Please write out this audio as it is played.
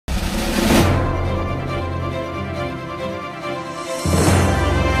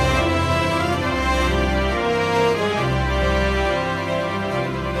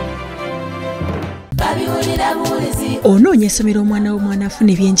Onoonya essomero omwana w'omwana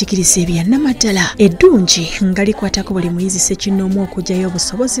afuna ebyenjigiriza ebya nnamadala eddungi nga likwatako buli muyizi ssekinnoomu okuggyayo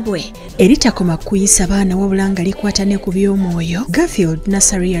obusobozi bwe eritakoma kuyisa baana wabula nga likwata ne ku by'omwoyo. Garfield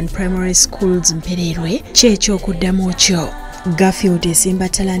Nursery and Primary Schools Mpererwe ky'ekyokuddamu kyo. Garfield ezimba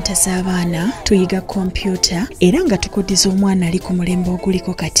talanta z'abaana, tuyiga kompyuta era nga tukuddiza omwana ali ku mulembe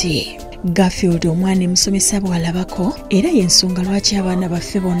oguliko kati. Garfield omwana emusomesa bw'alabako era y'ensonga lwaki abaana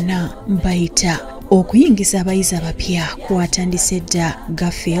baffe bonna mbayita okuyingiza abayizi abapya kwatandise dda.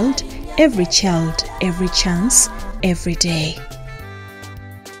 Garfield, every child, every chance, every day.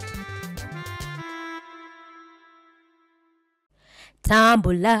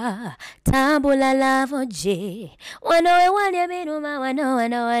 Tambula, tambula lavo je. Wano we wanya binuma wano.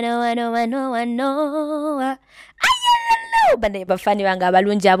 Bane bafani banga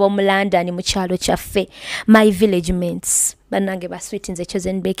abalungi ab'omu London mu kyalo kyaffe. My village mates. Banange ba sweet nze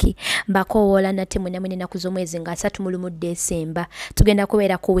chosen Becky. Mbakoola nate mwene naku z'omwezi nga 3 mu December. Tugenda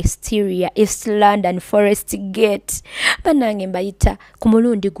kubeera ku Wisteria, East London Forest Gate. Banange mbayita ku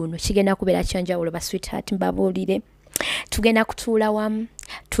mulundi guno kigenda kubeera kyanjawulo ba sweetheart mbabuulire. Tugenda kutuula wamu,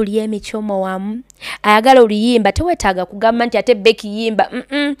 tulye emichomo wamu. Ayagala oluyimba tewetaaga kugamba nti ate Becky yimba.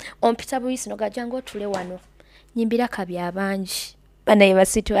 Ompita buyisi no gajanga otule wano. Nyimbira kabi abangi. Bana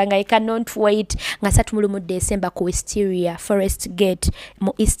yebasitu anga I cannot wait nga 3 mu December ku Wisteria Forest Gate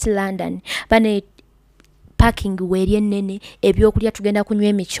mu East London. Bana parking weri enene ebyokulya tugenda kunywa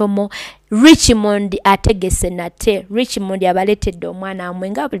emichomo. Richmond ategese nate. Richmond yabaletedde omwana amwe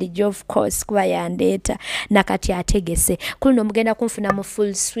nga bulijjo of course kuba yandeeta nakati ategese. Kuno mugenda kunfuna mu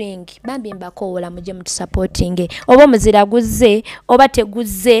full swing. Bambi mbakoola muje mu supporting. Oba muzira guzze oba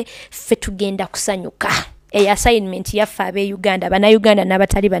teguzze ffe tugenda kusanyuka. Assignment yaffe abe Uganda bana Uganda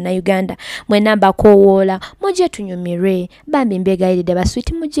n'abatali bana Uganda mwena mbakoola muje tunyumirwe. Bambi mbegayiridde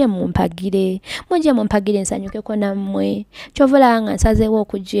baswiti muje mumpagire nsanyukeko nammwe. Kyovula nga nsazeewo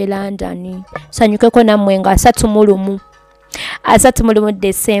okujja e London nsanyukeko nammwe nga 3 mu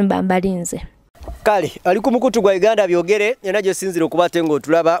December mbalinze. Kale ali ku mukutu gwa Uganda byogere yena gye sinzira okubate ngo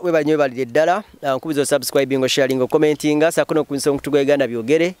tulaba we banywe balire ddala nkubizo subscribing sharing commenting sakono ku mukutu gwa Uganda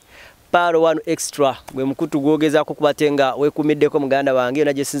byogere Paro 1 extra gwe mukutu gwogezaako kubatenga wekumiddeko muganda wange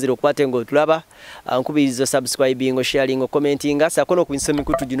yona gye sinzira okubate ngo tulaba nkubirizo subscribing sharing commenting sakono ku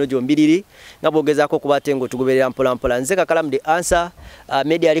mikutu gino gyombiriri nga bwogezaako kubate ngo tugoberera mpola mpola. Nze Kakalamu the answer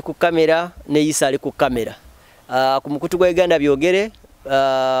media ali ku kamera ne Isa ali ku kamera ku mukutu gwa Uganda byogere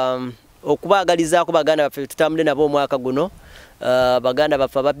okubagalizaako baganda baffe tutambule nabo omwaka guno. Baganda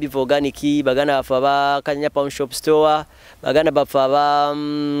baffe aba Beef Organic, baganda baffe aba Kanya Pound Shop Store, baganda baffe aba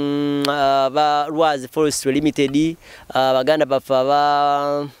Rwaz Forestry Limited, baganda baffe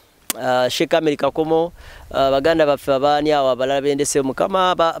aba Sheikh America Komo, baganda baffe aba nyawo abalala bendese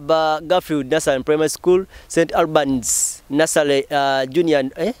mukama ba Garfield Nursery and Primary School, St Albans Nursery Junior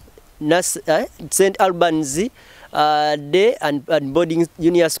St Albans Day and boarding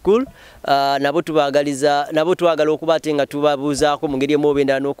junior school nabo tubagaliza nabo twagala okubate nga tubabuzaako mu ngeri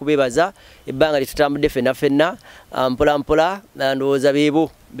emobenda n'okubebaza ebbanga litutambudde fenna mpola mpola ndowooza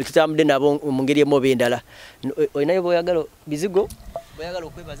beebo bitutambudde nabo mu ngeri emobendala. Oyinayo boyagala bizigo boyagala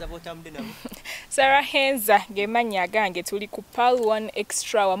okwebaza botambudde nabo. Sarah Henza gemanya gange tuli ku Pal 1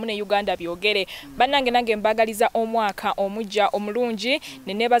 extra wamu ne Uganda byogere. Banange nange mbagaliza omwaka omujja omulungi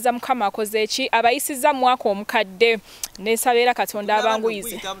nenebaza mukama akoze eki abayisiza mwaka omukadde nesabera Katonda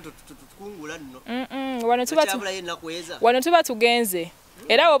abanguyize. Wano tuba tugenze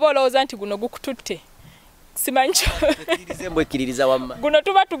era oba olowooza nti guno gukututte simancho kiririza wamma guno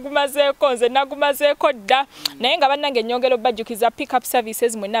tuba tugumazeeko nze nagumazeeko dda naye nga bannange nyongero bajjukiza pick up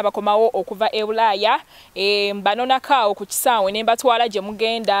services mwenna abakomawo okuva e Bulaaya mbanonakaawo ku kisaawe ne mbatwala gye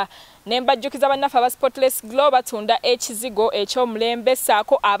mugenda ne mbajjukiza bannaffe aba Spotless Glow batunda ekizigo eky'omulembe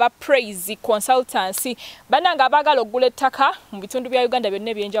saako aba Praise Consultancy bannange abagala okugula ettaka mu bitundu bya Uganda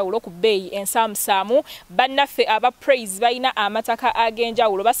byonna ebyenjawulo ku bbeeyi ensaamusaamu. Bannaffe aba Praise balina amataka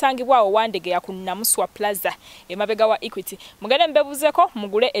ag'enjawulo basangibwawo Wandegeya ku Namuswa Plaza emabega wa Equity. Mugende mbebuzeeko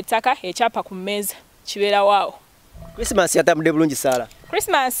mugule ettaka ekyapa ku mmeeza kibeera waawo. Christmas yatambudde bulungi Sara.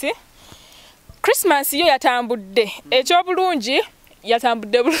 Christmas yo yatambudde ekyobulungi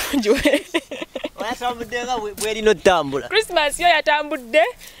yatambudde bulungi we. Yatambudde nga bweri no tambula. Christmas yo yatambudde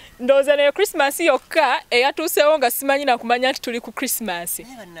ndoza ne Christmas yokka eyatuusewo nga simanyi na kumanya nti tuli ku Christmas.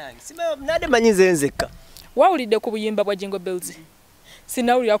 Nade manyi nzenzeka. Wawulidde ku buyimba bwa Jingle Bells?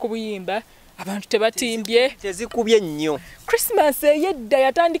 Sinawulira ku buyimba. abantu tebatimbye tezikubye nnyo Christmas eyedda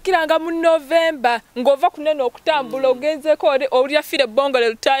yatandikiranga mu November ng'ova kunene okutambula ogenzeko olya fire bongole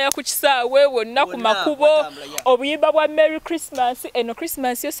lutaya ku kisaawe wonna ku makubo obuyimba bwa Merry Christmas eno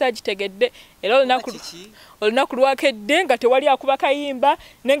Christmas yo sagitegedde era olunaku lwakedde nga tewali akuba kayimba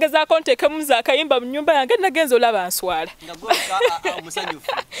nengezaako nteekemu akayimba mu nnyumba yange nagenza olaba nswala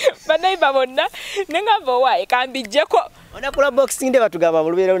bannayiba bonna nengamba owaaye kambijjeko olunaku lwa Boxing Day batugamba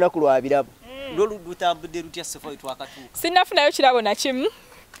mulubeera olunaku lwa birabo lutambudde lutya sefo twakatuuka sinnafunayo kirabo na kimu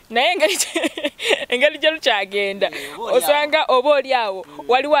naye engeri gye lukyagenda osanga oba oli awo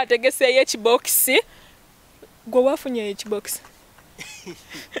waliwo ategeseeyo ekibokisi gwe wafunyeyo ekibokisi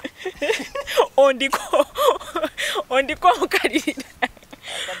ondiko omukalirira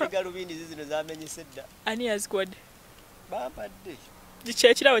galubindi zino zamenyese dda ani yazikuwadde bampadde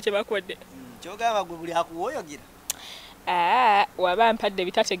kyekirabo kye bakuwadde kyogamba gwe buli akuwoyogera waba mpadde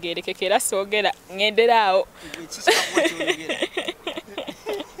bitategeerekeka era soogera ngenderaawo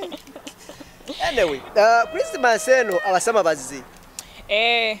anyway Christmas eno abasama bazze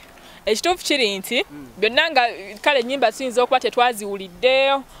ekituufu kiri nti byonna nga kale ennyimba tuyinza okuba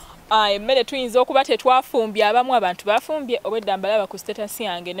tetwaziwulidde emmere tuyinza okuba tetwafumbye abamu abantu bafumbye obwedda mbalaba ku status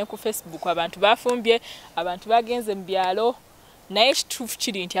yange ne ku Facebook abantu bafumbye abantu bagenze mu byalo naye ekituufu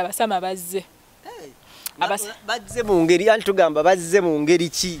kiri nti abasama bazze bazze mu ngeri anti tugamba bazze mu ngeri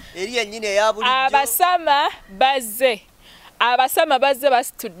ki eri yennyini eya bulijjo abasama bazze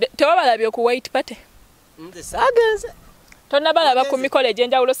basitudde tewabalabye ku white party nze saagenze tonnabalaba ku mikolo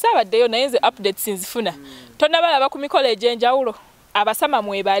egy'enjawulo saabaddeyo naye nze updates nzifuna tonnabalaba ku mikolo egy'enjawulo abasama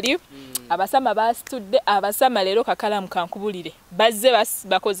mwebali abasama basitudde abasama leero kakalaamu kankubulire bazze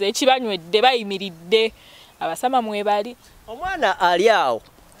bakoze ekibanywedde bayimiridde abasama mwebali omwana ali awo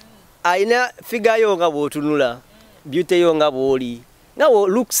aina figa yo nga bwotunula beauty yo nga bwoli nga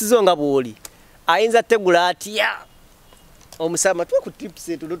looks zo nga bwoli ayinza tegula atya omusama twe ku tips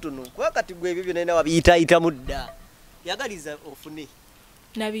etunotono kwa kati gwe ebyo byonna wabiyita mudda yagaliza ofune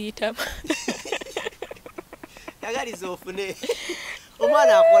nabiyita yagaliza ofune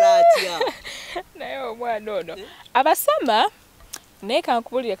omwana akola atya naye omwana ono abasama naye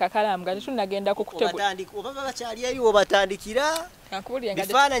kankubulire kakalaamu nga tetunagenda kukutegula oba bakyali eyo obatandikira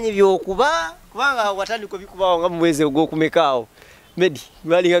bifaananyi byokuba kubanga watandika bikubawo nga mu mwezi ogw'okumekaawo medi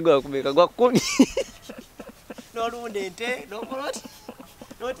gwalinga gwakumeka gwa 10 n'olunda ente n'okoloti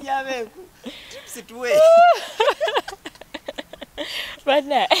n'otiyaba enku tipusi tuwe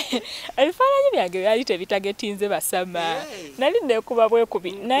bana ebifaananyi byange byali tebitagetinze basama nali neekuba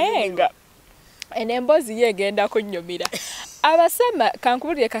bwekubi naye nga eno emboozi ye egenda kunnyumira abasama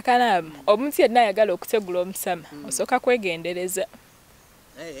kankubulire kakalaamu omuntu yenna ayagala okutegula omusama osooka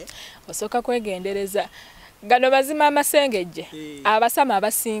kwegendereza gano mazima amasengejje abasama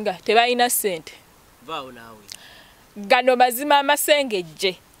abasinga tebalina ssente gano mazima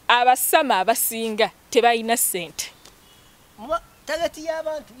amasengejje abasama abasinga tebalina ssente tagati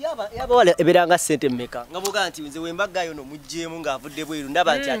y'abantu yabawala eberanga ssente mmeka nga boga nti nze wembagayo no mujjeemu ng'avudde bweru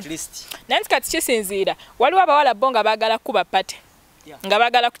ndaba nti at least nanti kati kisinziira waliwo abawala bo nga baagala kuba pate nga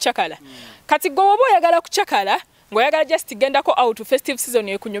baagala kucakala kati gwe oba oyagala kucakala ng'oyagala just gendako out festive season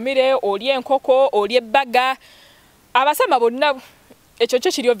ekunyumire oli enkoko oli ebbaga abasama bonna ekyo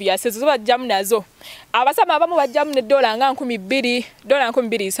kyo kiri obvious ezo bajjamu nazo abasama abamu bajjamu ne $200 nga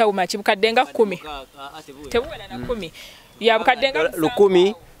 2,000 isawuma kibukadde nga 10 tebuwela na 10 ya bukadde nga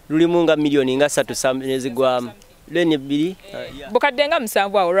 10 lulimu nga milioni nga 3 nezigwamu leni 2 bukadde nga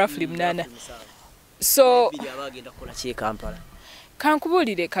 7 awo roughly 8 so abagenda kola ki Kampala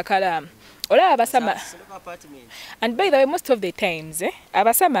kankubulire kakalaamu olaba abasama and by the way most of the times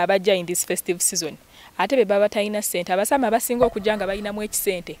abasama abajja in this festive season ate be baba talina ssente abasama abasinga okujja nga balinamu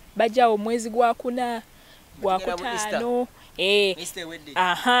ekisente bajjawo omwezi gwa 4 gwa 5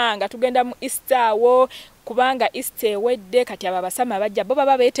 nga tugenda mu Easter awo kubanga Easter ewedde kati aba basama bajja bo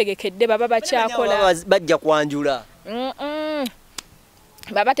baba beetegekedde baba bakyakola bajja kwanjula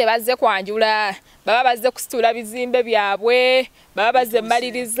baba tebazze kwanjula baba bazze kusitula bizimbe byabwe baba bazze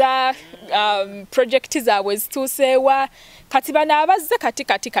maliriza project zaabwe zituuseewa kati bana abazze kati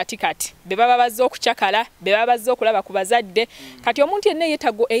be baba bazze okucakala be baba bazze okulaba ku bazadde kati omuntu yenna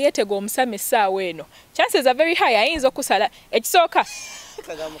eyeetega omusama essaawa eno chances are very high ayinza okusala ekisooka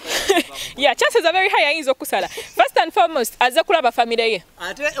chances are very high ayinza okusala first and foremost azze kulaba famire ye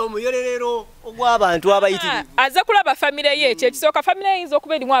ate omuyolelero ogw'abantu abayitirivu azze kulaba famire ye ekisooka famire ye ayinza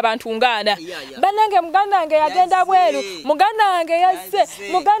okuba erimu abantu ngaana bannange muganda wange yagenda bweru muganda wange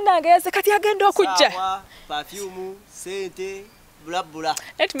yazze kati agenda okujja perfume sente bulabula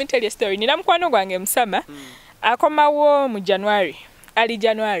let me tell you a story nina mukwano gwange musama akomawo mu January ali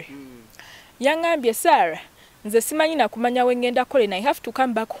January Yangambye Sarah nze simanyi nakumanya wengenda kole and I have to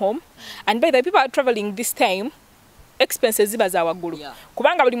come back home and by the people are traveling this time expenses ziba za waggulu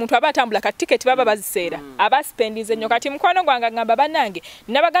kubanga buli muntu aba atambula ka ticket baba baziseera aba spendinze nnyo kati mukwano gwange ngamba bannange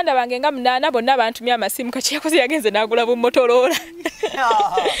n'abaganda bange nga 8 bonna bantumya amasimu kati yakoze yagenze n'agula bu Motorola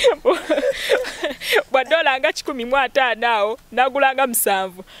bwa dola nga 15 awo n'agula nga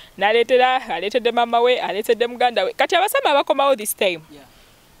 7 aletedde mama we aletedde muganda we kati abasama abakomawo this time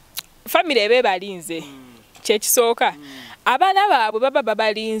family ebe balinze kyekisooka abaana baabwe baba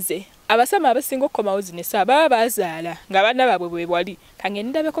babalinze abasama abasinga okukomawo zinesa baba bazaala nga baana baabwe bwe bwali kange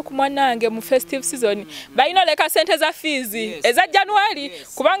ndabeko ku mwanange mu festive season balina leka sente za fees eza January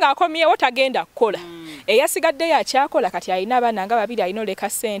kubanga akomyewo tagenda kukola eyasigadde yakyakola kati alina abaana nga babiri alina leka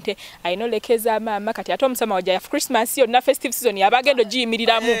sente alina lekeza maama kati ate omusama wajja ya Christmas yonna festive season yabagendo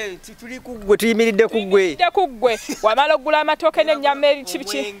giyimiriramu tuli kuggwe tuyimiridde kuggwe wamala ogula amatooke n'ennyama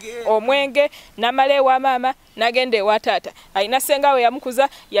ekibiki omwenge namale wa maama nagende ewa taata alina senga we yamukuza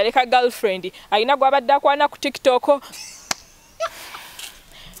yaleka girlfriend alina gwabadde akwana ku TikTok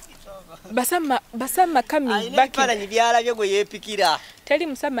basama kami baki alina byala byo gwe yepikira teli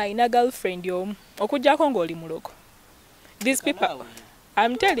musama alina girlfriend omu okujjako ng'oli muloko these people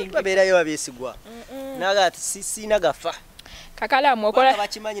I'm telling you babeerayo babyesigwa naga sina gafa Kakalaamu okola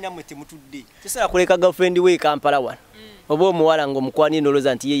bakimanyi namwe temutudde tesala kuleka girlfriend we Kampala wana oba omuwala ng'omukwani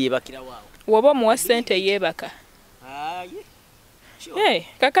noloza nti ye yebakira waawo woba omuwa sente yeebaka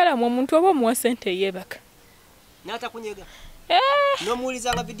Kakalaamu omuntu oba omuwa sente yeebaka n'atakunyega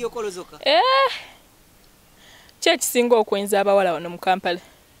n'omuwulizanga video call zokka kyekisinga okwenza abawala wano mu Kampala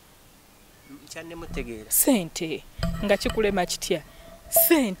kyanne mutegeera sente nga kikulema kitya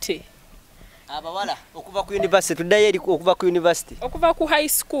sente abawala okuva ku university tuddayo eri okuva ku university okuva ku high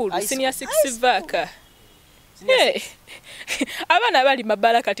school senior 6 vaka abaana bali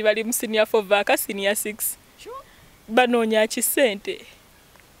mabala kati bali mu senior 4 vaka senior 6 banoonya kisente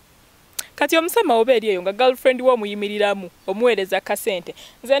kati omusama oba eri eyo nga girlfriend wo omuyimiriramu omuweereza kasente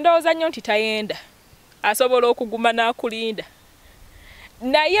nze ndowooza nnyo nti tayenda asobola okuguma n'akulinda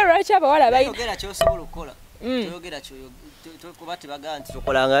naye lwaki abawala bayogera ky'osobola okukola toyogera kuba tebagaa nti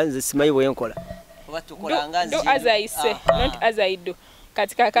tokolanga nze simanyi bwenkola oba tokolanga nzi do as I say not as I do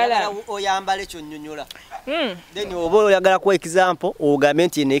kati Kakalaamu oyambala ekyo nnyonnyola then oba oyagala kuwa example ogambe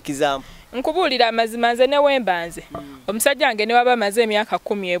nti eno example nkubuulira amazima nze ne wembanze omusajja wange ne waba amaze emyaka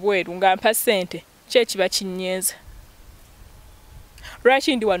 10 ebweru nga mpa ssente kyekiba kinnyenza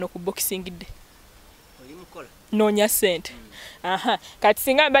lwaki ndi wano ku boxingidde noonya ssente kati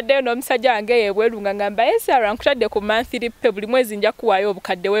singa mbaddeyo n'omusajja wange ebweru nga ngamba Sarah nkutadde ku monthly pay buli mwezi nja kuwaayo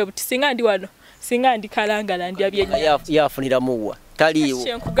obukadde we buti singa ndi wano singa ndi kalangala ndya byennyanja yafuniramuwa taliiwo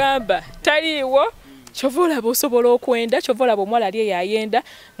kyenkugamba taliiwo kyova olaba osobola okwenda kyova olaba omuwala ali yayenda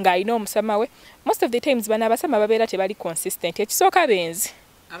ng'alina omusama we most of the times bano abasama babeera tebali consistent ekisooka benzi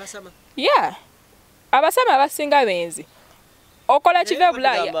abasama abasinga benzi okola kiva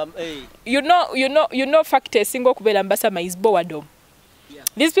Bulaaya you know fact esinga okubeera mbasama is boredom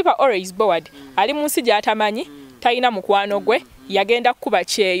these people are always bored ali mu nsi gy'atamanyi talina mukwano gwe yagenda kukuba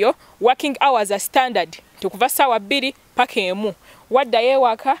kyeyo working hours are standard tukuva ssaawa 2 paka 1 waddayo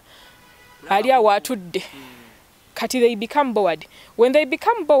ewaka ali awo atudde kati they become bored when they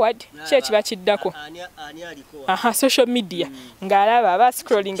become bored kyekiba kiddako social media ng'alaba aba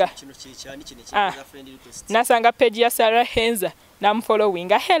scrollinga nasanga page ya Sarah Henza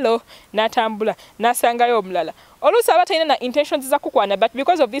namufollowinga hello natambula nasangayo omulala oluusi aba talina na intentions za kukwana but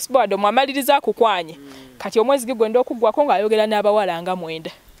because of this boredom amaliriza akukwanye kati omwezi gigwenda okuggwako ng'ayogera n'abawala nga 9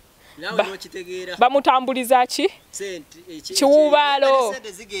 bamutambuliza ki kiwubaalo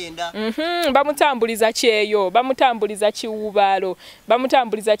bamutambuliza kyeyo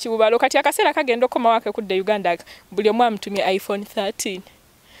bamutambuliza kiwubaalo kati akaseera kagenda okoma wake kudde Uganda buli omu amutumye iPhone 13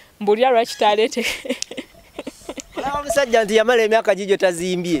 mbulya lwaki taleete omusajja nti yamala emyaka gigyo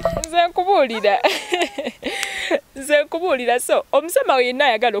tazimbye nze nkubuulira so omusama we yenna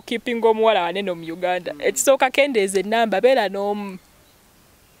ayagala okipinga omuwala wanene mu Uganda ekisooka kendeeza ennamba beera n'omu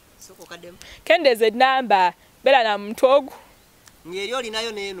kendeeza ennamba beera na muntu ogwo ng'eri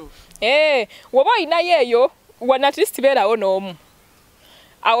olinayo n'eno woba olinayo eyo wana at least beerawo n'omu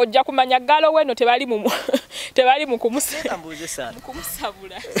awo ojja kumanya ggalo weno tebali mu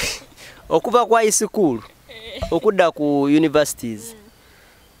kumusabula okuva ku high school okudda ku universities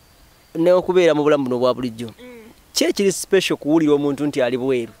n'okubeera mu bulamu buno obwa bulijjo ki ekiri special kuwulira omuntu nti ali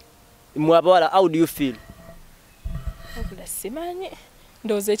bweru mu abawala how do you feel okula simanyi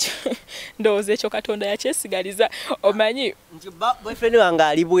ndowooza ekyo Katonda yakyesigaliza omanyi boyfriend wange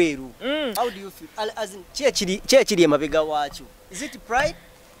ali bweru how do you feel ki ekiri emabega waakyo is it pride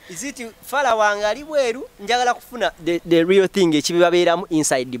Is it fala wange ali bweru njagala kufuna the real thing ekibabeeramu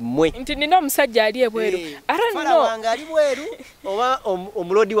inside mwe. Nti nina omusajja ali ebweru. Fala wange ali bweru oba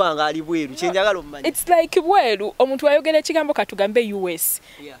omulodi wange ali bweru kyenjagala omumanyi. It's like bweru omuntu ayogera ekigambo katugambe US.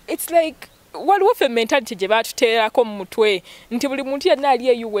 It's like waliwo ffe mentality gye baatuteerako mu mutwe nti buli muntu yenna ali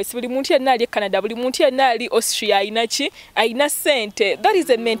e US, buli muntu yenna ali e Canada, buli muntu yenna ali Austria ayina ki ayina ssente. That is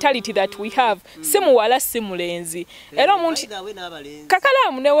a mentality that we have. Si muwala si mulenzi. Era omuntu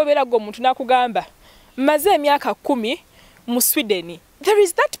kakalaamu newobeera gwe omuntu nakugamba mmaze emyaka 10 mu Sweden. There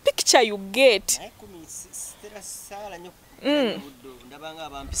is that picture you get.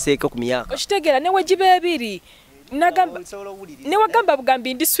 Okitegera ne wegiba ebiri. Newagamba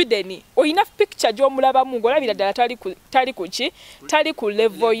bugambi ndi Sweden oyina picture gy'omulabamu ng'olabira ddala tali ku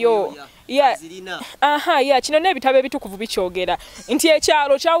level yo. Kino n'ebitabo ebitukuvu bikyogera nti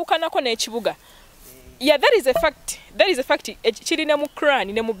ekyalo kyawukanako n'ekibuga. That is a fact. Kiri ne mu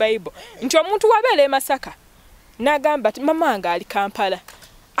Quran ne mu Bible nti omuntu wabeera e Masaka n'agamba mama nga ali Kampala.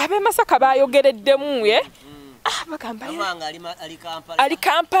 Ab'e Masaka bayogereddemu bagamba ali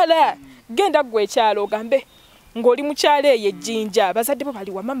Kampala. Genda gwe ekyalo ogambe ng'oli mukyalo eyo ejjinja bazadde bo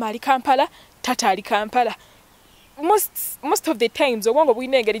bali wa mama ali Kampala tata ali Kampala. Most of the times obwongo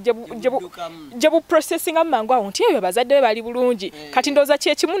buyina engeri gye bu processing amangu awo nti eyo bazadde be bali bulungi kati ndooza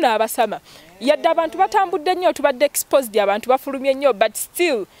kyekimu n'abasama yadde abantu batambudde nnyo tubadde exposed abantu bafulumye nnyo but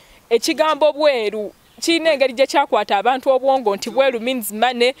still ekigambo bweru kirina engeri gye kyakwata abantu obwongo nti bweru means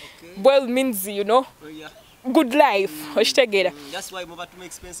money, bweru means good life. Okitegera. That's why mova too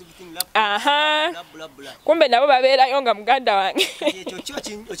expensive thing laptop. Kumbe nabo babeerayo nga muganda wange. Ekyo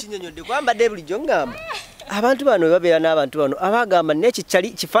okinyonyodde kwamba David Jongamba. Abantu bano babeera n'abantu bano abagamba neki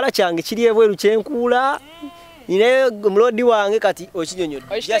kifala kyange kiri ebweru kyenkuula. Nine mulodi wange kati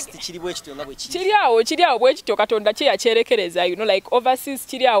okinyonyodde. Just kiri bwe kityo nga bwe kiri. Kiri awo bwe kityo Katonda kye yakyerekereza like overseas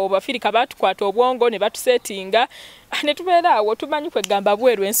kiri awo Bafirika batukwata obwongo ne batusettinga. Ne tubeera awo tumanyi kwegamba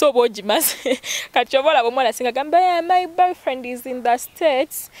bweru ensi oba ogimaze kati obola bomwana singa gamba my boyfriend is in the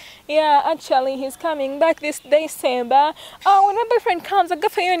States. Actually he's coming back this December. When my boyfriend comes I go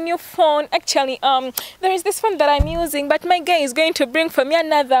for your new phone. Actually there is this phone that I'm using but my guy is going to bring for me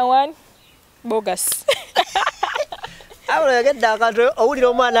another one. Bogus. Abyogedde akantu owulira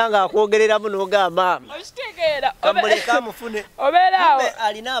omwana nga akwogereramu n'ogamba Okitegera kamuleka amufune obeera awo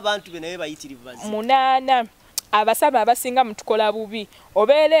alina abantu be naye bayitirivu bazi 8 abasama abasinga mutukola bubi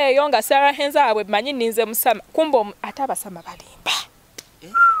obeera eyo nga Sarah Henza abwe manyi ninze musama kumbe ate abasama balimba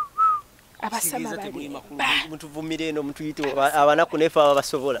abasama balimba mutuvumire eno mutuyite abanaku nefa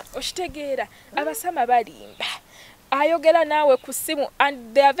abasobola okitegeera abasama balimba ayogera naawe ku simu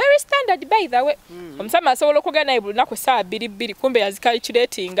and they are very standard by the way. Omusama asobola okugenda naye buli lunaku essaawa 2 kumbe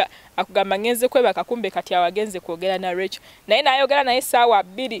yazicalculatinga akugamba ngenze kwebaka kumbe kati awagenze kwogera na Rachel naye n'ayogera naye essaawa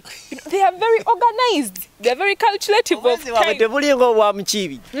 2. They are very organized. They are very calculative of time. Tebulinga obwa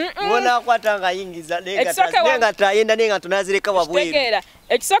mukibi ngona akwata nga ayingiza nenga tayenda nenga tunazireka wabweru. Tegeera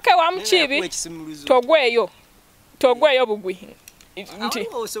ekisoke wa mukibi togweyo bugwi. Nti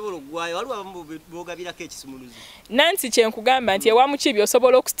osobola ogwayo waliwo bogabirako ekisumuluzi Nansi kyenkugamba nti ewa mukibi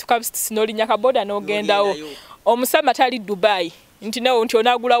osobola okusituka sinolinya kaboda n'ogendawo omusama tali Dubai nti nawo nti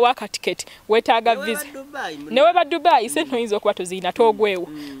onagula waka ticket wetaaga visa newe ba Dubai sente oyinza okuba toziyina togwewo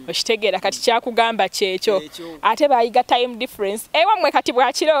okitegeera kati kyakugamba kyekyo ate bayiga time difference ewamwe kati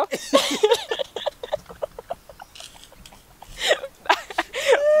bwakiro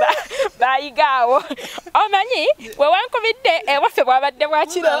bayigawo omanyi wewankubidde ewaffe bwabadde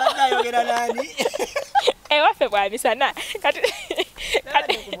bwakiro ewaffe bwamisana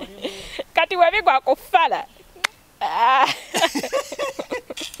kati webigwa ku ffala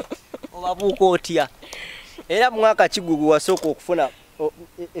obabuuka otya era mwaka kigugu wasooka okufuna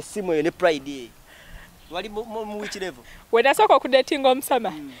essimu eyo ne pride wali mu which level we nasooka okudatinga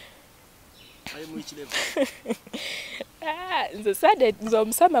omusama wali mu which level nze sade nze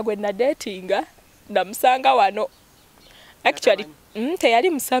omusama gwe nadatinga namusanga wano actually teyali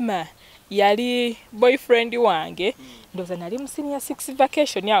musama yali boyfriend wange ndoza nali mu senior 6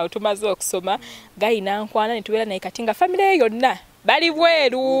 vacation yawo tumaze okusoma gayina nkwana ne tubeera naye kati nga family yonna bali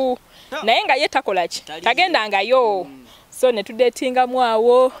bweru naye nga ye takolaki tagenda yo so ne tudatinga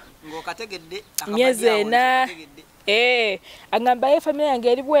mwawo ng'okategedde myezi 4 agamba ye family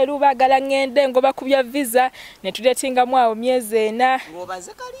yange eri bweru baagala ngende ngoba kubya visa ne tudatinga mwawo myezi 4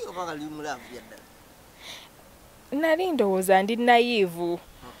 ng'obaze kali oba nga luli mulavu yaddala nali ndowooza ndi naive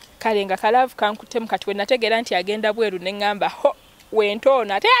kale nga kalavu kankutemu kati we nategeera nti agenda bweru ne ngamba ho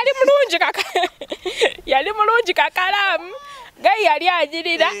wentoona ate yali mulungi kakalaamu gayi yali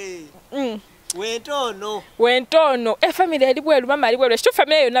agirira Wentono family ali bweru mama ali bweru ekyo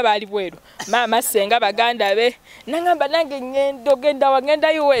family yonna bali bweru mama senga baganda be nangamba nange ngenda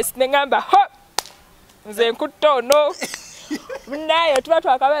wagenda US nengamba ho nze nkutono naye tuba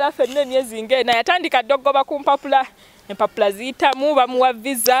twakabera fenne myezi ngena yatandika doggoba ku mpapula empapula ziyitamu bamuwa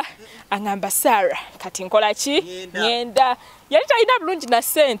visa angamba Sarah kati nkola ki ngenda yali talina bulungi na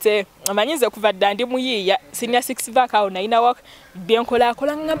sente amanyize kuva dda ndi muyiiya senior 6 vakawo nalina wa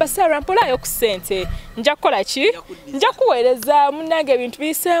byenkolaakola ngamba Sarah mpolayo ku sente nja kukola ki nja kuweereza munnange ebintu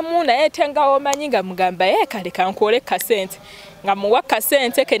biyiseemu naye tengawo omanyi nga mugamba ye kale kankuole kasente nga muwa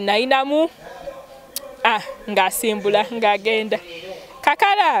kasente ke nalinamu ng'asimbula ng'agenda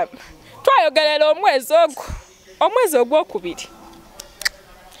Kakalaamu twayogerera omwezi ogwokubiri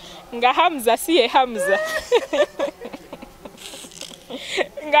nga Hamza siye Hamza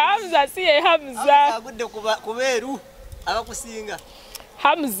nga Hamza siye Hamza agudde kubeeru abakusinga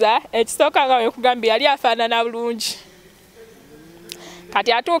Hamza ekisooka nga wekugambye yali afaanana bulungi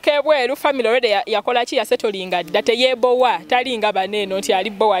kati atuuka ebweru family already yakola ki yasetolinga dda teyeebowa talinga baneeno nti ali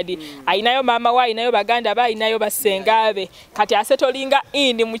bowadi ayinayo maama we ayinayo baganda be ayinayo basenga be kati asetolinga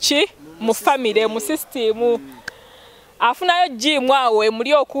ini muki mu family mu system afunayo jimu awe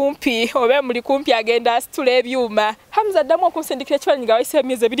muli okumpi obe muli kumpi agenda asitula ebyuma Hamza ddamu okunsindikira ekifaananyi nga wayise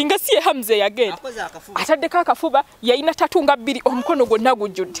emyezi ebiri nga siye Hamza yagenda ataddeko akafuba yayina tatunga bbiri omukono gwonna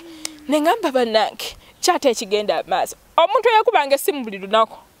gujjudde nengamba bannange kyate ekigenda amaaso omuntu eyakubanga essimu buli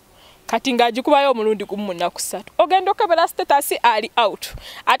lunaku kati ng'agikubayo omulundi gumu mu nnaku 3 ogenda okebera status ali out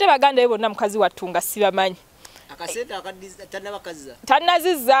ate baganda be bonna mukazi wattu nga sibamanyi akasente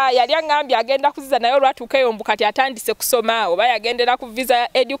tannaziza yali angambye agenda kuziza naye olwatuuka eyo mbu kati atandise kusoma oba yagendera ku visa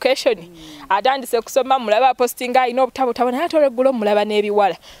ya education atandise kusoma mulaba postinga alina obutabo naye ate olweggulo mulaba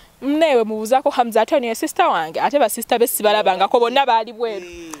n'ebiwala mnewe mubuzaako Hamza ate niyo sister wange ate basista be sibalabangako bonna baali bweru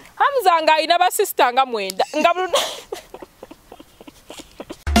Hamza nga alina basista nga 9 nga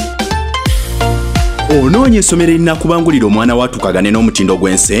Onoonya essomero erinakubangulira omwana watukagane n'omutindo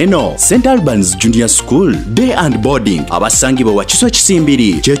gw'ensi eno St. Albans Junior School Day and Boarding abasangibwa wa Kiswa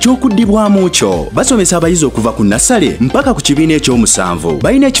Kisimbiri kyekyokuddibwamu kyo basomesa abayizi okuva ku nasale mpaka ku kibiina ekyomusanvu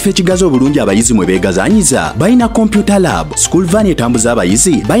balina ekifo ekigaza obulungi abayizi mwe beegazaanyiza balina computer lab school van etambuza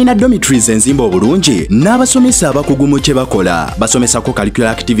abayizi balina dormitories enzimba obulungi n'abasomesa abakugu mu kye bakola basomesako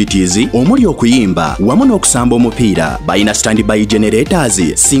curricular activities omuli okuyimba wamu n'okusamba omupiira balina standby generators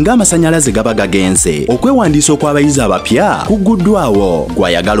singa amasannyalaze gaba gagenze okwewandiisa okw'abayizi abapya kuguddwawo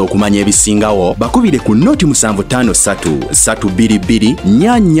gwayagala okumanya ebisingawo bakubire ku noti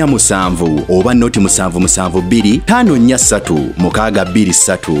 75322 oba noti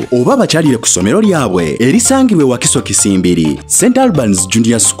 772543623 oba bakyalire ku ssomero lyabwe erisangibwe wa Kiswa Kisimbiri St. Albans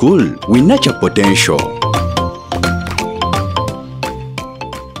Junior School with Nature Potential.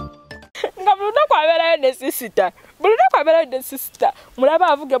 Sister mulaba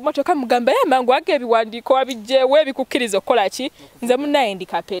avuga emotoka mugamba mangu age ebiwandiiko wabijjeewo ebikukkiriza okukola ki nze munnaye ndi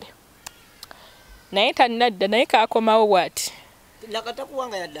kapere naye tannadda naye kaakomawo bw'ati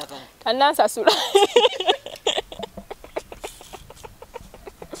nakatakuwanga yaddaka tannansasula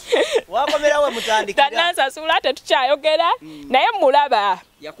wakomerawe mutandikira tannansasula tetukyayogera naye mulaba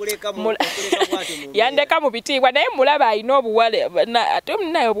yandeka mu bitiibwa naye mulaba alina obuwala ate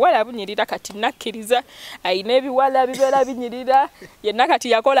naye obuwala bunyirira kati nakkiriza alina ebiwala bibeera binyirira yenna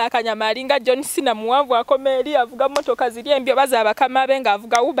kati yakola akanyama alinga John Cena muwanvu akoma eri avuga motoka ziri embyo baza abakama be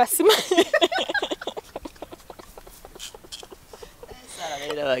ng'avuga ubasima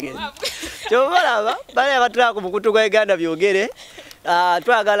kyobalaba bale abatulaba ku mukutu gwa Uganda byogere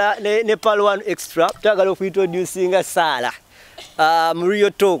twagala ne Palo 1 extra twagala okuintroducinga Sala mu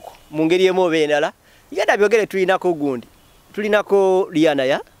real talk mu ngeri emu oba endala Uganda byogere tulinako gundi tulinako Liana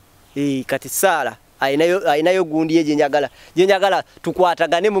ya kati Sala ayinayo gundi ye gyenjagala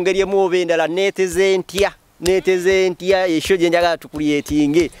tukwatagane mu ngeri emu oba endala neteze ntya esho gyenjagala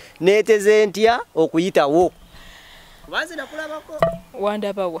tukulietinge neteze ntya okuyitawo kubanze nakulabako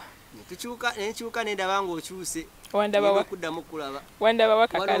wandabawa nekyuka nendabanga okyuse wandabawa kuddamu kulaba wandabawa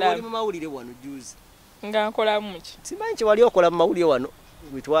Kakalaamu wali mu mawulire wano juzi nga nkolamu ki simanyi kye wali okola mu mawulire wano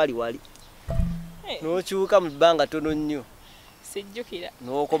wetwali wali n'okyuka mu bbanga tono nnyo sijjukira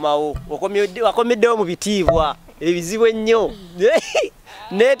n'okomawo wakomeddewo mu bitiibwa ebizibu ennyo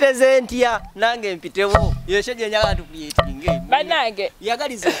neteze ntya nange mpitewo yesho gyenjagala tukuyetinge bannange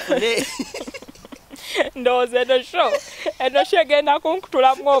yagaliza okune ndowooza eno sho egenda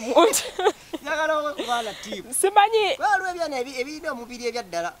kunkutulamu omuntu simanyi waliwo ebirina omubiri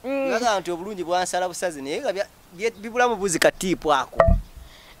ebyaddala bibagaa nti obulungi bwansala busazi naye nga bibulamu buzi katiipu ako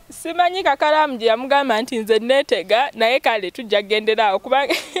Simanyi Kakalaamu gye yamugamba nti nze neetega naye kale tujja kugenderaawo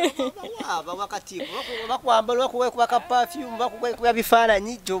kubanga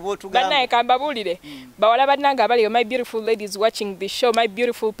bannaye kambabuulire bawala bannange abaliyo, my beautiful ladies watching the show, my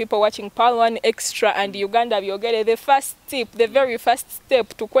beautiful people watching Pal 1 Extra and Uganda Byogere, the first tip, the very first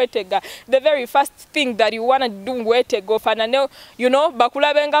step to kwetega, the very first thing that you want to do wetega ofanane, you know,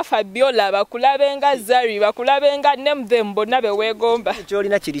 bakulabenga Fabiola, bakulabenga Zari, bakulabenga name them bonna bewegomba.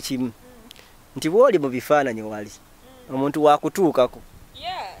 Kyolina kiri kimu nti woli mu bifaananyi wali omuntu wakutuukako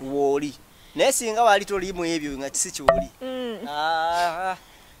woli naye singa wali tolimu ebyo nga kisi kyoli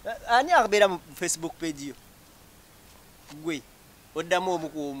ani abeera mu Facebook page yo gwe oddamu omu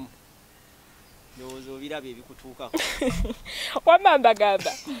ku omu ndowooza obiraba ebikutuukako wamamba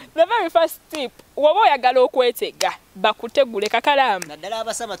gamba the very first tip woba oyagala okwetega bakutegule Kakalaamu naddala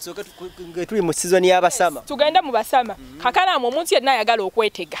abasama tusooke tuli mu sizoni y'abasama tugenda mu basama Kakalaamu omuntu yenna ayagala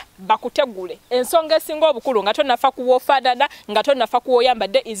okwetega bakutegule ensonga esinga obukulu nga tonafa kuwoofaanana nga tonafa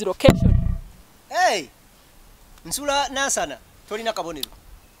kuwoyambadde is location. Nsula Nansana tolina kabonero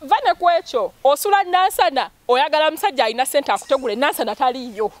vane kwekyo osula Nansana oyagala musajja alina ssente akutegule Nansana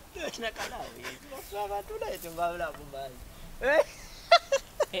taliyo.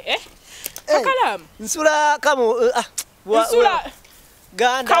 Kakalaamu nsula kamu nsula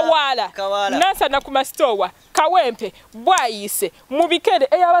Ganda Kawala Nansana ku masitowa Kawempe Bwayise mu bikere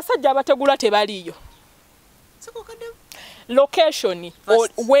ey'abasajja abategula tebaliyo. Location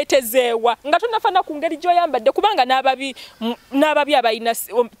wetezeewa nga tonafana ku ngeri gy'oyambadde kubanga n'ababi abalina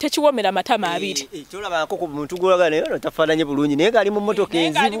tekiwomera matama abiri. Tolabako ku muntu gwolagala naye tafaananye bulungi naye gali mu mmotoka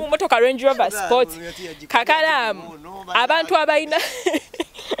enzibu. Gali mu mmotoka Range Rover Sport. Kakalaamu abantu abalina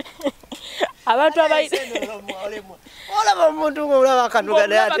olaba omuntu ng'olaba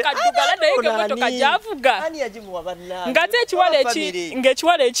akadugala naye ng'emmotoka gy'avuga ng'ate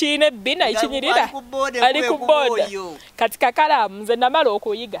ng'ekiwala ekirina ebbina ekinyirira ali ku booda. Kati Kakalaamu nze namala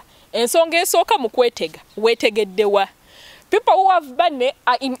okuyiga ensonga esooka mu kwetega weetegeddewa. People who have money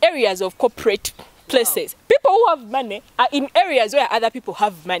are in areas of corporate places. People who have money are in areas where other people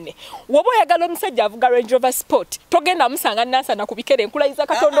have money. Woba oyagala omusajja avuga Range Rover Sport togenda musanga Nansana ku bikere nkulayiza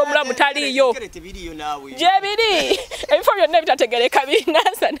Katonda omulamu taliyo. Gyebiri ebifo byonna ebitategereka biri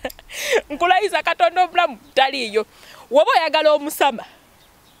Nansana nkulayiza Katonda omulamu taliyo. Woba oyagala omusama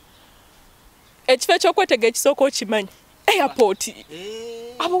ekifo ekyokwetega ekisooka okimanyi airport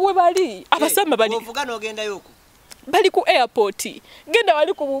abo we bali abasama bali ovuga n'ogendayo okwo bali ku airport genda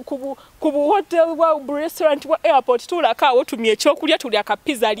wali ku hotel wa restaurant wa airport tulakaawo tumye ekyokulya tuli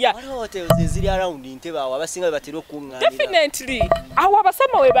akapiza lya wali hotel ziri around nteba awo abasinga batera okungana definitely awo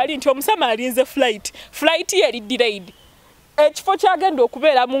abasama we bali nti omusama alinze flight ye delayed ekifo kyagenda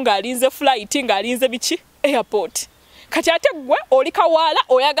okubeera mu ng'alinze flight ng'alinze biki airport kati ate gwe oli Kawaala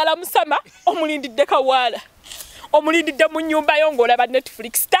oyagala musama omulindidde Kawaala omulindidde mu nnyumba yo ng'olaba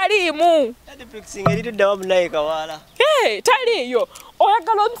Netflix taliimu. Netflix ng'erituddewo munaye Kawaala. Taliiyo.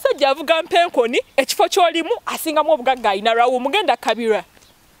 Oyagala omusajja avuga mpenkoni ekifo ky'olimu asingamu obugagga alina Rawumu genda Kabira.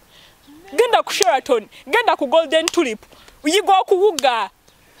 Genda ku Sheraton, genda ku Golden Tulip. Yiga okuwuga.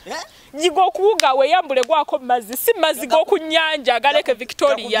 Yiga okuwuga weeyambule gwako mu mazzi, si mazzi g'oku nnyanja agaleke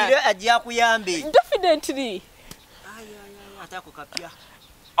Victoria. Ajja kuyambe. Definitely. Atako kapya.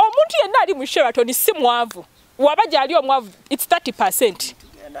 Omuntu yenna ali mu Sheraton si mwavu. Waba gyali omwavu it's 30%.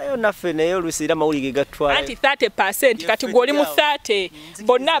 Nayo naffe naye olusiira mawulire gatwala. Anti 30% kati gwoli mu 30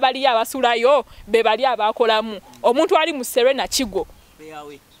 bonna abali abasulayo be bali abakolamu. Omuntu ali mu Serena Kigo.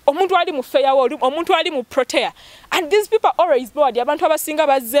 Omuntu ali mu Fairway, omuntu ali mu Protea. And these people always board abantu abasinga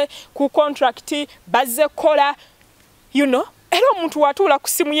bazze ku contract, bazze kola, you know. Era omuntu watuula ku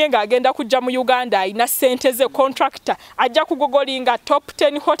simu ye ng'agenda kujja mu Uganda alina ssente ze contractor ajja kugogolinga top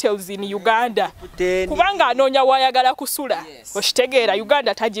 10 hotels in Uganda kubanga anoonya wayagala kusula. Okitegeera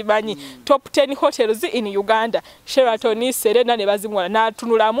Uganda tagimanyi. Top 10 hotels in Uganda Sheraton, Serena ne bazimuwala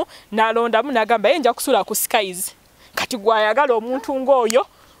n'atunulamu n'alondamu n'agamba ye nja kusula ku Skies. Kati gwayagala omuntu ng'oyo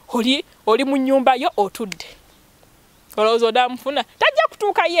oli mu nnyumba yo otudde. Olowooza odamufuna tajja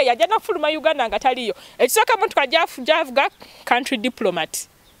kutuuka ye yajja nafuluma Uganda nga taliyo. Ekisooka motoka gyavuga country diplomat.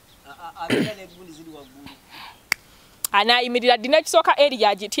 Anaayimirira dina ekisooka eri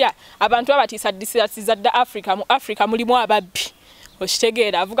yagitya abantu abatiisadisiza dda mu Africa mulimu ababbi.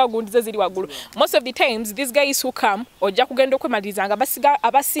 Okitegeera avuga gundi ze ziri waggulu. Most of the times these guys who come ojja kugenda okwemaliriza nga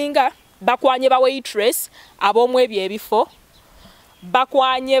abasinga bakwanye ba waitress ab'omu ebyo ebifo,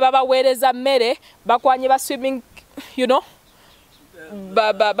 bakwanye babaweereza mmere, bakwanye ba swimming, you know,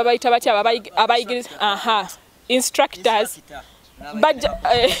 babayita batya abayigiriza instructors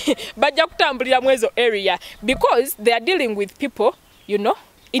bajja kutambulira mu ezo area because they are dealing with people, you know,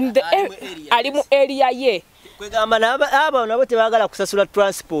 in the ali mu area ye kwegamba aba nabo tebagala kusasula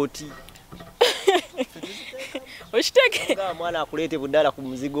transport oshiteke mwana akulete budala ku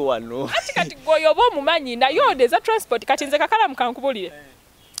muzigo wano kati goyobo mumanyi na yode za transport kati nze KAKALAAMU kankubulire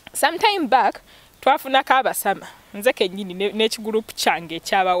sometime back twafuna kabasama nze kenyini n'ekigroup kyange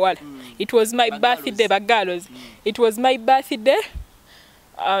ekyabawala it was my birthday bagalozi it was my birthday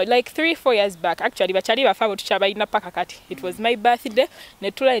like 3-4 years back actually bachali bafabo tuchabayina paka kati it was my birthday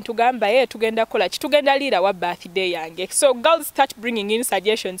netula netugamba tugenda kola kitugenda lira wa birthday yange so girls start bringing in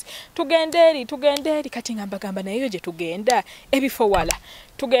suggestions tugenderi kati ngamba nayo je tugenda ebifo wala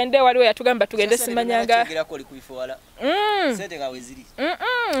tugende waliwo yatugamba tugende simanyanga sente gawe ziri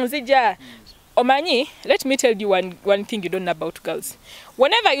zija omanyi let me tell you one thing you don't know about girls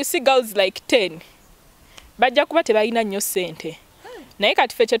whenever you see girls like 10 bajja kuba tebayina nnyo sente naye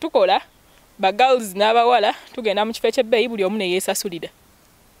kati ffe tukola ba girls n'abawala tugenda mu kifo ky'ebbeeyi buli omu ne yeesasulira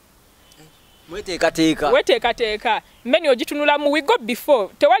weteekateeka meni ogitunula mu we go before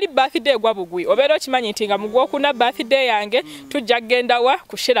tewali birthday gwa bugwi obeera okimanyi nti nga mugwokuna birthday yange tujja kgenda wa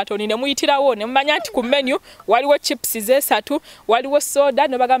ku Sheraton ne muyitirawo ne mumanya nti ku menu waliwo chips z'esatu waliwo soda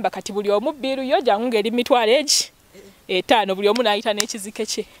ne bagamba kati buli omu biiru yo jangu ng'eri mitwalo egi 5 buli omu n'ayita n'ekizike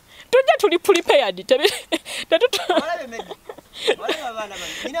kye tujja tuli prepared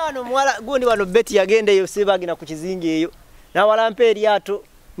nina wano mwala gundi wano beti yagende yo sebagina ku kizinga eyo na walampa eryato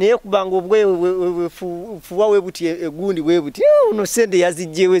naye kubanga obwe fuwa webuti egundi webuti uno sende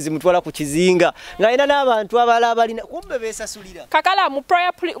yazijjewe zimutwala ku kizinga ngaina n'abantu abala balina kumbe besasulira KAKALAAMU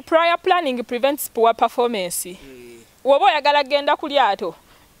prior planning prevents poor performance wobo yagala genda ku lyato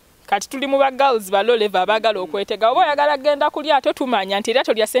kati tuli mu ba girls baloleva abagala okwetega obo yagala genda ku lyato tumanya nti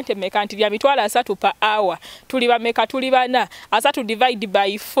lyato lya sente meka nti lya mitwalo 3 per hour tuli bameka tuli bana 3 divide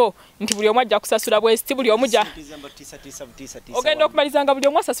by 4 nti buli omu ajja kusasula bwesti buli omu ja ogenda okumalizanga buli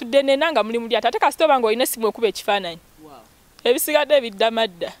omu asasudde nenanga muli mu lyato ate kasito bango oyina essimu okuba ekifaananyi ebisigadde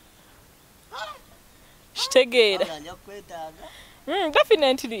ebiddamadda kitegeera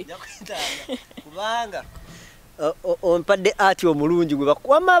definitely kubanga ompadde ati omulungi gwe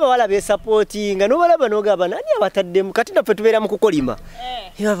bakwama abawala be supportinga nobalaba nogaba nani abataddemu kati naffe tubeera mu kukolima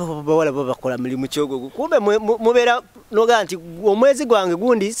abawala babakola mulimu kyogo kumbe mubeera noga nti omwezi gwange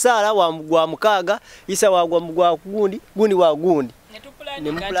gundi saala gwa mukaaga isa wagwa mugwa gundi wa gundi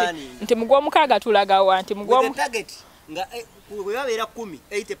nti mugwa mukaaga tulaga wa nti mugwa target nga bwe babeera 10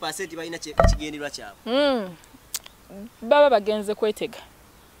 80% balina kigenderwa kyabwe baba bagenze kwetega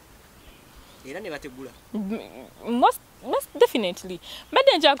era ne bategula most definitely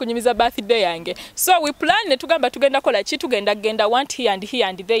mbadde nja kunyumiza birthday yange so we plan ne tugamba tugenda kola ki tugenda want here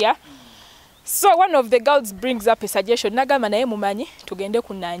and there so one of the girls brings up a suggestion nagamba naye mumanyi tugende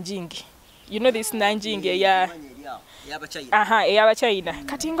ku Nanjingi you know this Nanjingi eyaba China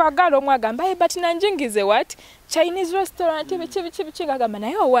kati ngo agalo omwagamba but Nanjingi is a what Chinese restaurant bichi ngagamba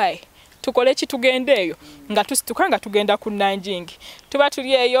naye why tukole ki tugende eyo nga tusituka nga tugenda ku Nanjingi tuba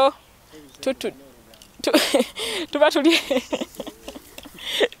tuli eyo tuba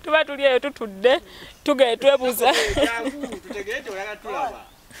tuli eyo tutudde twebuuza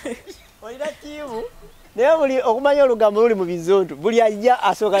olina tiimu naye buli okumanya olugambo luli mu bizonto buli ajja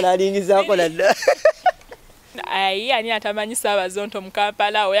asooka n'alingizaako nadda ayi ani atamanyi Ssaabazonto mu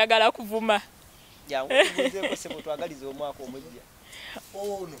Kampala oyagala kuvuma twagaliza omwaka omujja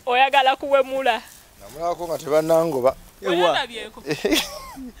oyagala kuwemula namulako nga tebannangoba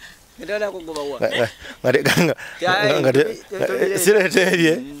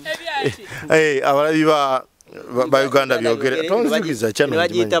sireterye abalabi ba Uganda byogere tonzikiza channel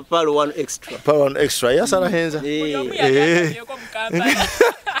bagiyita Palo 1 extra yasala Henza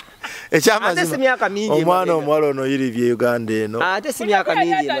omwana omuwala ono yiri bye Uganda eno ate si myaka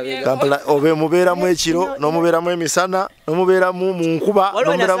mingi Kampala obe mubeeramu ekiro n'omubeeramu emisana n'omubeeramu mu nkuba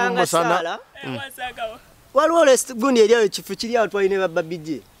n'omubeeramu mu musana waliwo gundi eryayo kifo kiri awo twalina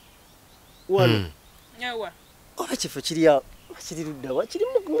bababije wano oba kifo kiri awo kiri luddawa kiri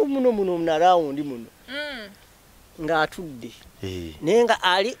muno arawundi muno ng'atudde naye nga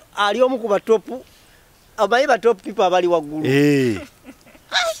ali omu ku batopu abayi batopu pipa abali waggulu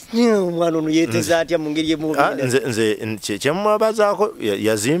omwana ono yeeteza atya mu ngeri nze kyemwabazaako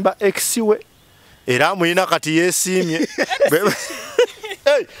yazimba ex we era amuyina kati yeesiimye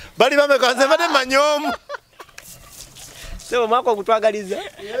bali bameka nze mbadde mmanyi omu sebo mwaka ogutwagaliza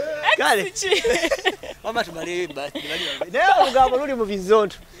kale wama tumale naye olugambo luli mu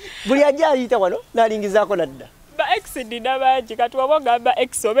bizonto buli ajja ayita wano n'alingizaako nadda ba ex ndina bangi kati waba ogamba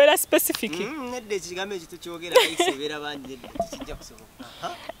ex obeera specific nedda ekigambo ekyo tukyogera ex obeera bangi tekijja kusoboka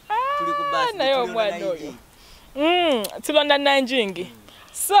tuli ku basi naye omwana oyo tulonda Nanjingi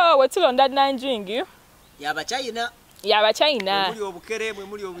So wetulonda Nanjing Yabachina muli obukere mwe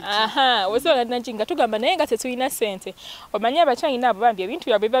muli obuki wetulonda Nanjing nga tugamba naye nga tetulina sente omanyi Abachina abo bambi ebintu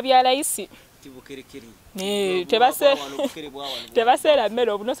byabwe biba bya layisi tebaseera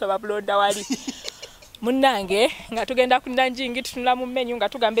mmere obunoso babulonda wali munnange nga tugenda ku Nanjing tutunula mu menu nga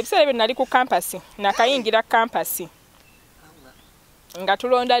tugamba ebiseera byo nali ku campus nakayingira campus nga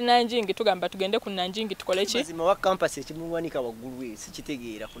tulonda Nanjing tugamba tugende ku Nanjing tukole ki mazima wa campus ekimuwanika waggulu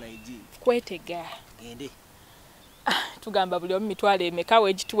sikitegeera ku Nanjing kwetega gende tugamba buli omu mitwalo emeka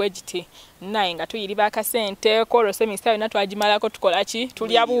wegiti naye nga tuyiriba akasente kolo semester yonna twagimalako tukola ki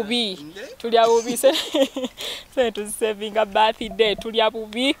tulya bubi se tuzisevinga birthday tulya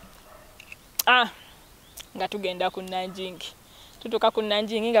bubi nga tugenda ku Nanjing tutuka ku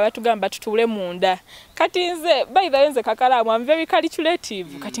Nanjing nga batugamba tutule munda kati nze bayinza kakalaamu I'm very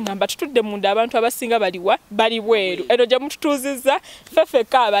calculative kati ngamba tutudde munda abantu abasinga bali bweru eno gye mututuuzizza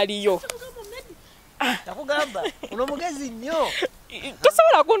fefeka abaliyo takugamba uno mugezi nnyo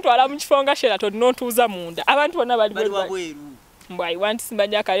tosobola kuntwala mu kifo nga Sheraton n'ontuuza munda abantu bonna bali bweru I want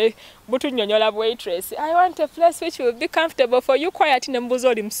simbanya kale butunnyonnyola waitress I want a place which will be comfortable for you quiet ne mbuzo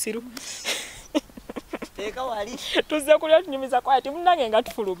oli musiru eka wali tuze kulya tunyumiza quiet munnange nga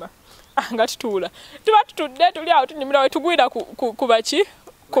tufuluma nga tutuula tuba tutudde tuli awo tunyumira we tugwira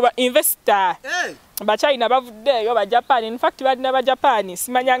kuba investor Bachina bavuddeyo ba Japan in fact balina ba Japan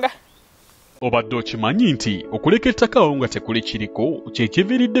simanyanga Obadde okimanyi nti okuleka ettaka nga tekuli kiriko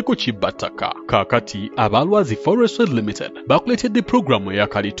kyekiviiriddeko kibba ttaka. Kaakati abalwazi Forestry Limited bakuleetedde pulogulaamu eya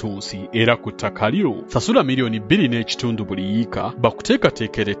kalitunsi era ku ttaka lyo sasula $2.5 buli yiika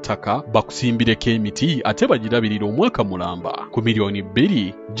bakuteekateekera ettaka bakusimbireko emiti ate bagirabirira omwaka mulamba ku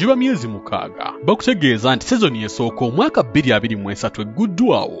 $2 giba myezi 6. Bakutegeeza nti sezoni esooka omwaka 2023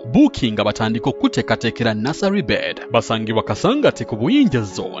 egguddwawo bookinga batandika okuteekateekera nursery bed basangibwa Kasangate ku Buyinja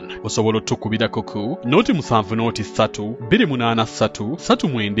zone osobola okubirako ku noti 7 noti 3 283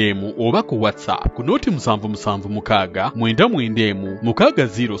 391 oba ku WhatsApp ku noti 776 991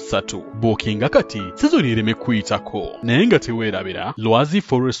 603 bookinga kati sezoni ereme kuyitako naye nga teweerabira Lwazi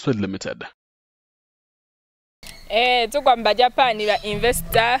Forestry Limited. Tugwa mba Japan ba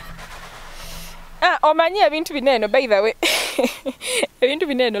investor omanyi ebintu bineno by the way ebintu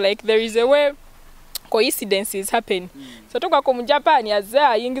bineno like there is a way coincidences happen so tugwa ku Japan yazza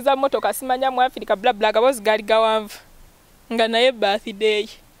ayingiza motoka simanya mu Africa bla bla gabozi gali gawanvu nga naye birthday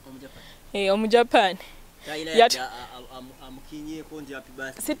omu Japan amukinyeko ndi happy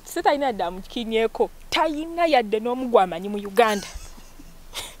birthday sitayina dda amukinyeko tayina yadde n'omugwa amanyi mu Uganda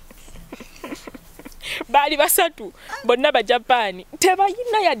bali basatu bonna ba Japan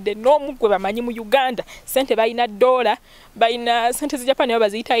tebayina yadde n'omugwe bamanyi mu Uganda sente bayina $, bayina sente za Japan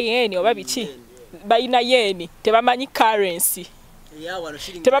baziyita yen oba biki bayina yen tebamanyi currency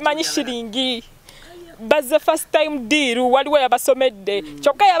tebamanyi shilingi baze first time deal waliwo yabasomedde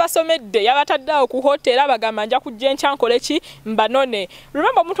kyokka yabasomedde yabataddawo ku hotel abagamba nja kujja enkyankole ki mbanone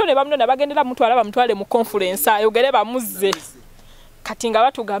remember omuntu ne bamunona bagendera bamutwale mu conference ayogere bamuzze kati nga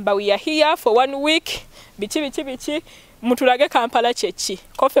batugamba we are here for 1 week bichi mutulage Kampala chechi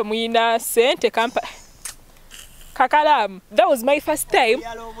kofe muyina sente Kampala KAKALAAMU that was my first time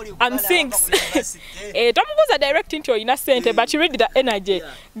I'm seeing tomubuza direct into ina sente but you read the energy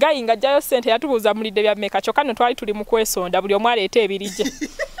guy nga jayo sente yatubuza mulide bya meka chokano twali tuli mu kwesonda buli omwale ete ebirije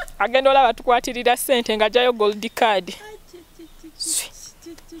agenda olaba tukwatirira sente nga jayo gold card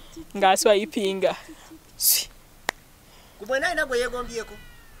nga swipinga kumwena ina gwe yegombyeko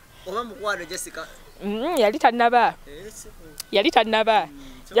oba mukwano Jessica yali tannaba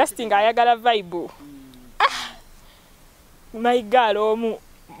just nga ayagala vibe my girl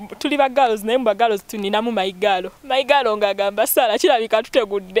tuli ba girls naye mba girls tuninamu my girl ngagamba sala kirabika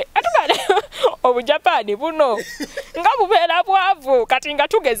tutegudde atugale obu Japan buno nga bubeera bwavu kati nga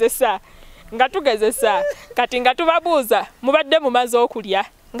tugezesa kati nga tubabuuza mubadde mumaze okulya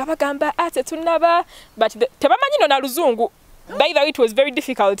nga bagamba ate tunaba but tebamanyi no na luzungu by the way it was very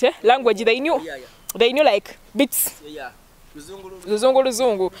difficult language they knew like bits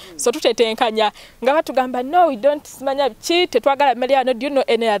luzungu so tutetenkanya nga batugamba no we don't simanya chi tetwagala mmere do you know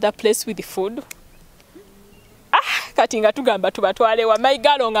any other place with food kati nga tugamba tubatwale wa my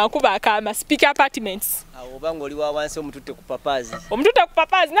girl nga nkuba akama speaker apartments obango oli wa wansi omututte ku papazi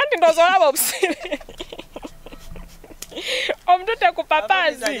nanti ndozo olaba obusibe omututte ku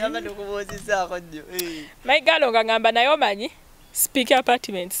papazi my girl nga ngamba nayo manyi speaker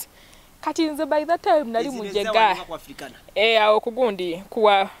apartments kati nze by that time nali mujega awo kugundi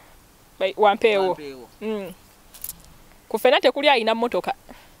kuwa wampeewo kufena tekuli ayina motoka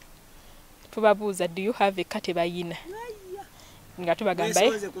tubabuuza do you have a kate bayina nga tubagamba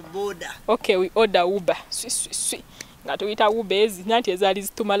okay we order Uber swi nga tuyita Uber ezi nanti ezaali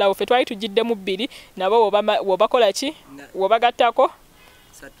zitumalawo fe twali tujidde mu bbiri nabo wobakola ki wobagattako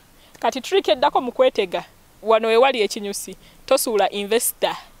kati trick eddako mu kwetega wano we wali ekinyusi tosuula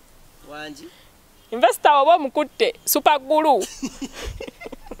investor wanji investor oba omukutte super guru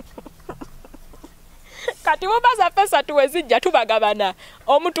kati mubaza pesa tuwezijja tubagabana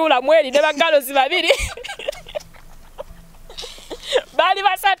omutuula mweri ne bagalozi babiri bali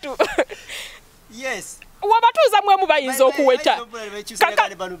basatu yes wabatuuza mwemu bayinza okuweta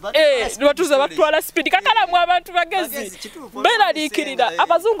batuuza batwala speed KAKALAAMU abantu bagezi beraliikirira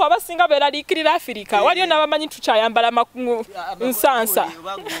abazungu abasinga beraliikirira Afirika waliyo n'abamanyi tukyayambala nsansa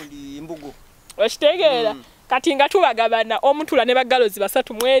okitegeera kati nga tubagabana omutuula ne bagalozi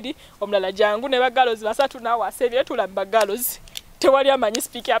basatu mweri omulala jangu ne bagalozi basatu naawe asebye tula mu bagalozi tewali amanyi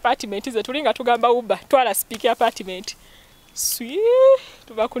speak apartment ze tuli nga tugamba Uber twala speak apartment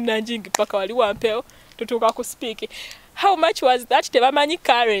tuba ku Nanjing paka wali wampeo tutuuka ku speak how much was that tebamanyi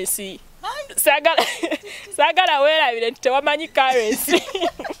currency sagala weerabire nti tewamanyi currency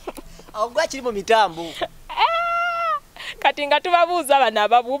agwa kiri mu mitambo kati nga tubabuuza bano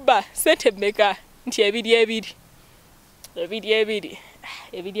ababuba sente mmeka nti ebiri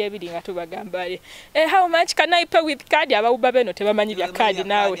nga tubagamba how much can I pay with card ababuba beno tebamanyi bya card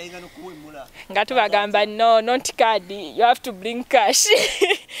naawe nga tubagamba no not card you have to bring cash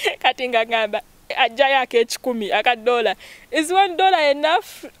kati nga ngamba ajja yake $10 $1 is $1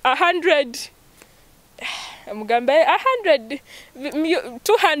 enough 100 mugamba 100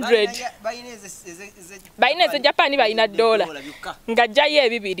 200 bayineze Japan bayina $1 nga jjayo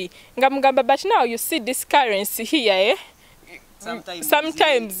ebibiri nga mugamba but now you see this currency here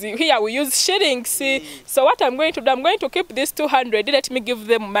sometimes here we use shillings so what I'm going to do I'm going to keep this 200 let me give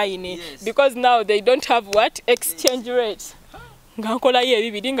them mine because now they don't have what exchange rate nga nkolayo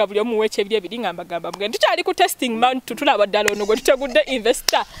ebibiri nga buli omu weche ebibiri nga mbagamba mugende tukyali ku testing mount tutulaba ddala ono gwe tutegudde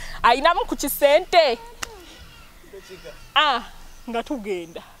investor ayinamu ku kisente nga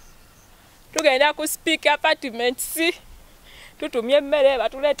tugenda ku speak apartments tutumye emmere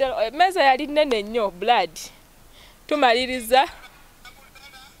batuleetera emmeeza yali nnene nnyo blood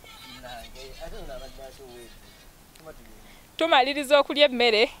tumaliriza okulya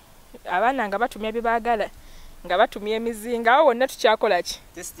emmere abaana nga batumya bye baagala nga batumya emizinga awo wonna tukyakola ki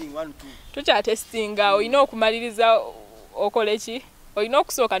tukyatestinga olina okumaliriza okole ki olina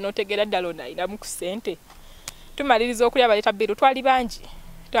okusooka n'otegeera ddala onayinamu ku ssente tumaliriza okulya baleeta biru twali bangi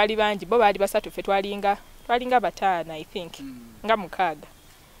bo baali basatu ffe twalinga 5 I think nga 6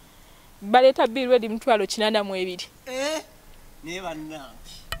 baleeta biru eri $82 ne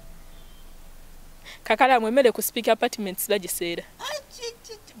bannange KAKALAAMU emmere ku speak apartments bagiseera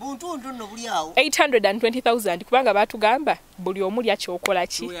buntuntu nno buli awo 820,000 kubanga batugamba buli omulya kyokola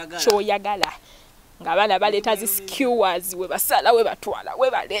ki kyoyagala nga abaana baleeta zi skewers we basala we batwala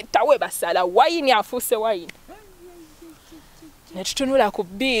we baleeta we basala wayini afuuse wayini ne tutunula ku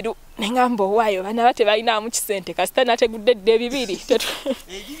biiru ne ngamba owaayo baana bate balinamu kisente kasita nategudde dde ebibiri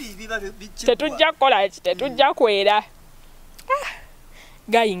tetujja kukola ki tetujja kwera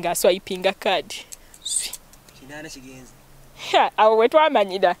gayinga swipinga kaadi kinaana kigenze awo we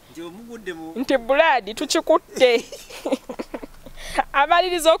twamanyira nti buladi tukikutte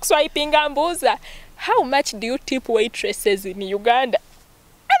amaliriza okuswipinga mbuuza how much do you tip waitresses in Uganda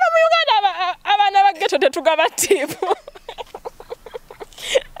mu Uganda abaana ba ghetto tetugaba tipu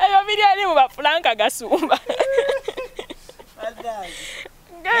eyo biri ali mu bafulanka gasumba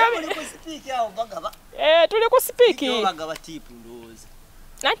tuli ku speak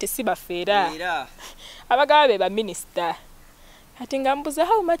nanti si bafeera abagaba be ba minister ati ngambuza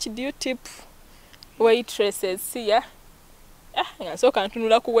how much do you tip waitresses here nga nsooka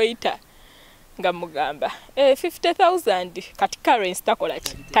ntunula ku waiter nga mugamba 50,000 kati currency takola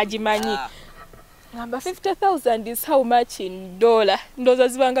ki tagimanyi ngamba 50,000 is how much in dollar ndoza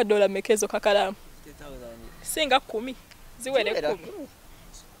zibanga dollar mekezo KAKALAAMU singa 10 ziwere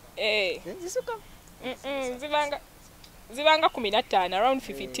 10 zibanga 15 around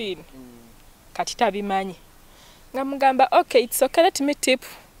 15 kati tabimanyi nga mugamba okay it's okay let me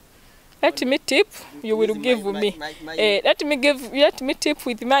tip you will give me let me tip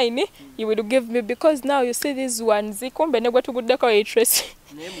with mine you will give me because now you see these ones kumbe ne gwe tuguddeko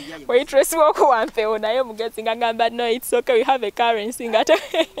waitress woko wampewo naye mugezi nga ngamba no it's okay we have a currency ngate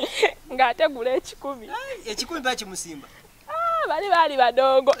gule 10 bakimusimba bali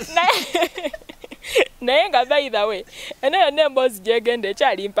badongo naye nga by the way enayo nembozi gyegenda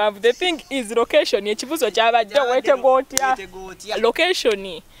ekyali mpanvu the thing is location ekibuzo kyabadde wetegotya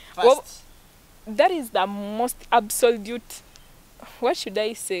location that is the most absolute what should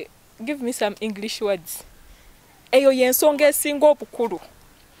I say? Give me some English words. Eyo yensonga esinga obukulu.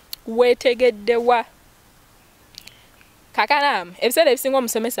 Wetegedde wa? Kakalaamu, ebiseera ebisinga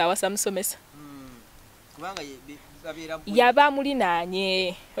omusomesa awasa musomesa. Kubanga yaba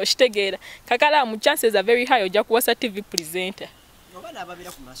mulinaanye. Okitegeera. Kakalaamu, chances are very high ojja kuwasa TV presenter.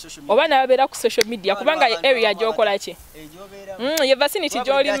 Oba n'ababeera ku social media kubanga area gy'okola ki? Ye vicinity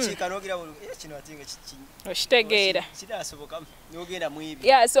gy'olimu. Okitegeera.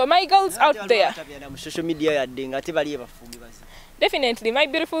 Yeah, so my girls out there. Definitely, my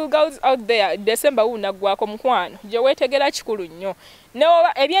beautiful girls out there, December unaggwako mukwano. Gye weetegera kikulu nnyo.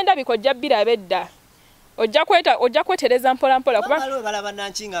 N'oba ebyenda bikojja birabedda. Ojja kwetereza mpola mpola kuba balo balaba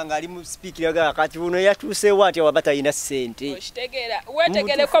nanchinga ngali mu speaker ga kati uno yatuse wati wabata ina sente. Okitegeera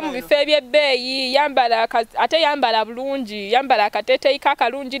wetegereko mu bifo ebyebbeeyi ate yambala bulungi yambala akateteyi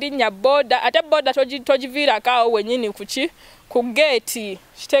kakalungi linnya boda ate boda togiviira kaawo wenyini ku gate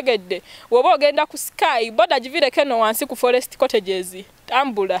kitegedde woba ogenda ku sky boda giviireko eno wansi ku forest cottages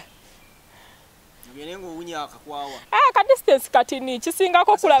tambula. Ka distance katini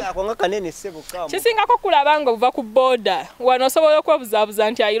kisingako kulaba nga uva ku boda wano osobola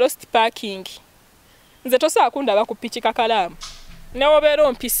okwebuzabuza nti I lost parking. Nze tosobola kundaba ku piki Kakalaamu ne wobeera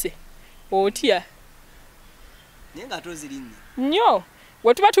ompise otya nenga tozirinnya nnyo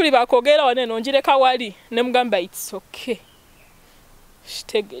we tuba tuli bakoogera wane eno ngireka wali ne mugamba it's okay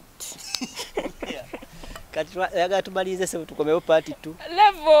shitegedde. Kati yaga tubalize se tukomewo party 2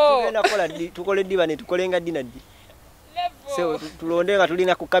 level tugenda kola tukole diba ne tukolenga dina di level se tulonde nga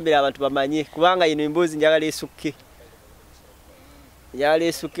tulina kukabira abantu bamanye kubanga ino embozi njagala esukke yale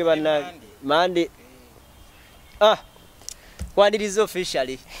esukke bana mande kwandirizo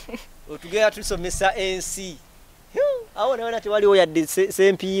officially otugera tusomesa NC awo naona tewaliwo yadde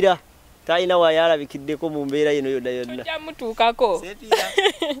sempiira taina wayala bikiddeko mu mbeera yino yonna tujja mutuukako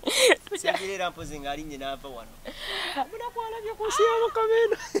sepira mpozi ngali nyina apa wano muna kwalabye kusiyamu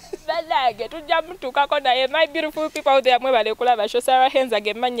kameno balage tujja mutuukako naye my beautiful people out there mwe bale kulaba Sarah Henza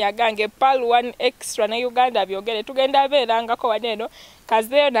gemanya gange pal 1 extra na Uganda byogere tugenda beerangako waneno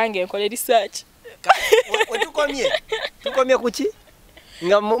kazeyo nange nkole research tukomye kuki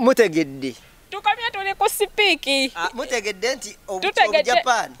nga mutegedde tukomye tuli ku speaki mutegedde nti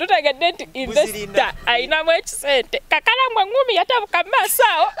Japan tutegedde nti investor ayinamu ekisente Kakalaamu engumi yatabuka maaso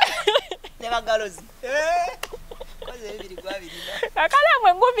awo ne bagalozi koze ebiri gwabirina Kakalaamu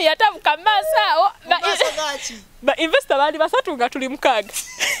engumi yatabuka maaso awo ba investor bali basatu nga tuli mukaaga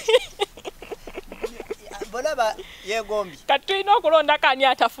bonaba yegombi kati tulina okulonda kani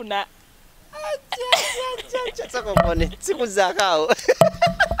atafuna Sako mbone, sikuzakao.